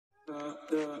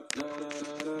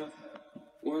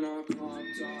When I popped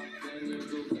off, then you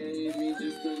gave me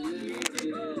just a little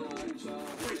bit of hot chop.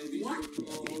 Baby,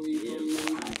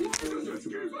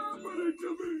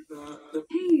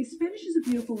 Hey, Spanish is a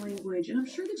beautiful language, and I'm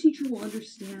sure the teacher will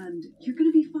understand. You're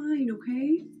gonna be fine,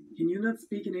 okay? Can you not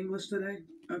speak in English today?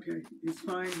 Okay, it's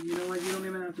fine. You know what? You don't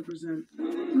even have to present.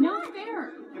 Not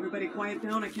fair! Everybody quiet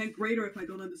down. I can't grade her if I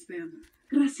don't understand.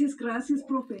 Gracias,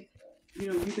 profe. You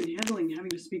know, you've been handling having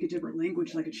to speak a different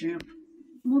language like a champ.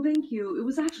 Well, thank you. It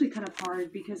was actually kind of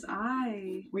hard because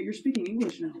Wait, you're speaking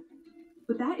English now.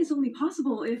 But that is only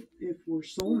possible if... If we're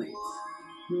soulmates.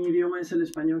 Mi idioma es el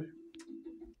español.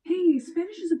 Hey,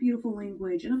 Spanish is a beautiful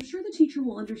language, and I'm sure the teacher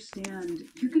will understand.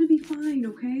 You're gonna be fine,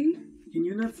 okay? Can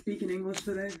you not speak in English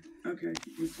today? Okay,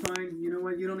 it's fine. You know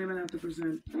what? You don't even have to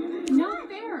present. Not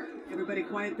fair! Everybody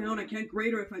quiet down. I can't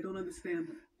grade her if I don't understand.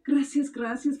 Gracias,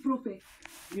 profe.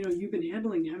 You know, you've been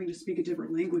handling having to speak a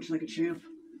different language like a champ.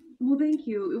 Well, thank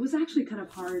you. It was actually kind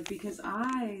of hard because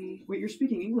Wait, you're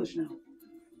speaking English now.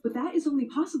 But that is only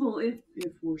possible if...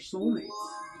 If we're soulmates.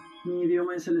 Mi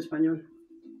idioma es el español.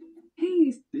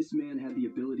 Hey... This man had the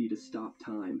ability to stop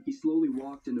time. He slowly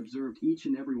walked and observed each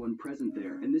and everyone present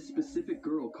there, and this specific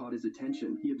girl caught his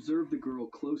attention. He observed the girl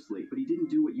closely, but he didn't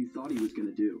do what you thought he was going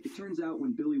to do. It turns out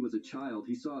when Billy was a child,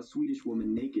 he saw a Swedish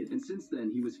woman naked, and since then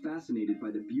he was fascinated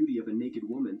by the beauty of a naked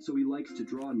woman, so he likes to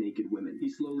draw naked women. He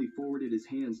slowly forwarded his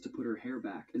hands to put her hair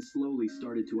back, and slowly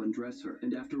started to undress her,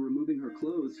 and after removing her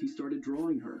clothes, he started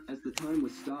drawing her. As the time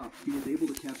was stopped, he was able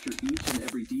to capture each and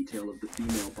every detail of the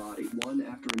female body. One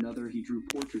after another, he drew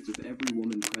portraits of every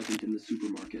woman present in the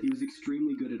supermarket. He was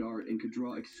extremely good at art and could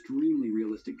draw extremely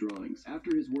realistic drawings.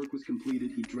 After his work was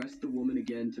completed, he dressed the woman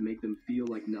again to make them feel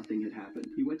like nothing had happened.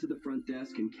 He went to the front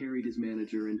desk and carried his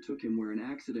manager and took him where an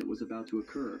accident was about to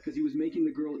occur, because he was making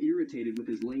the girl irritated with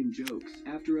his lame jokes.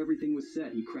 After everything was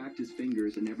set, he cracked his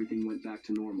fingers and everything went back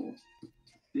to normal.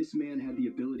 This man had the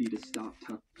ability to stop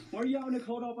time. Why are you out in the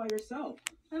cold all by yourself?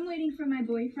 I'm waiting for my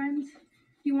boyfriend.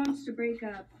 He wants to break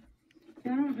up. I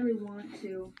don't really want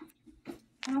to.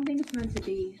 I don't think it's meant to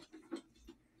be.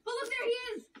 Oh, look, there he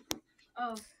is!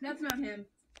 Oh, that's not him.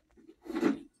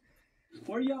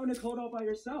 Why are you out in the cold all by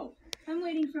yourself? I'm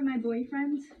waiting for my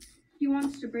boyfriend. He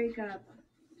wants to break up.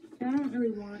 I don't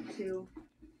really want to.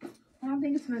 I don't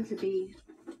think it's meant to be.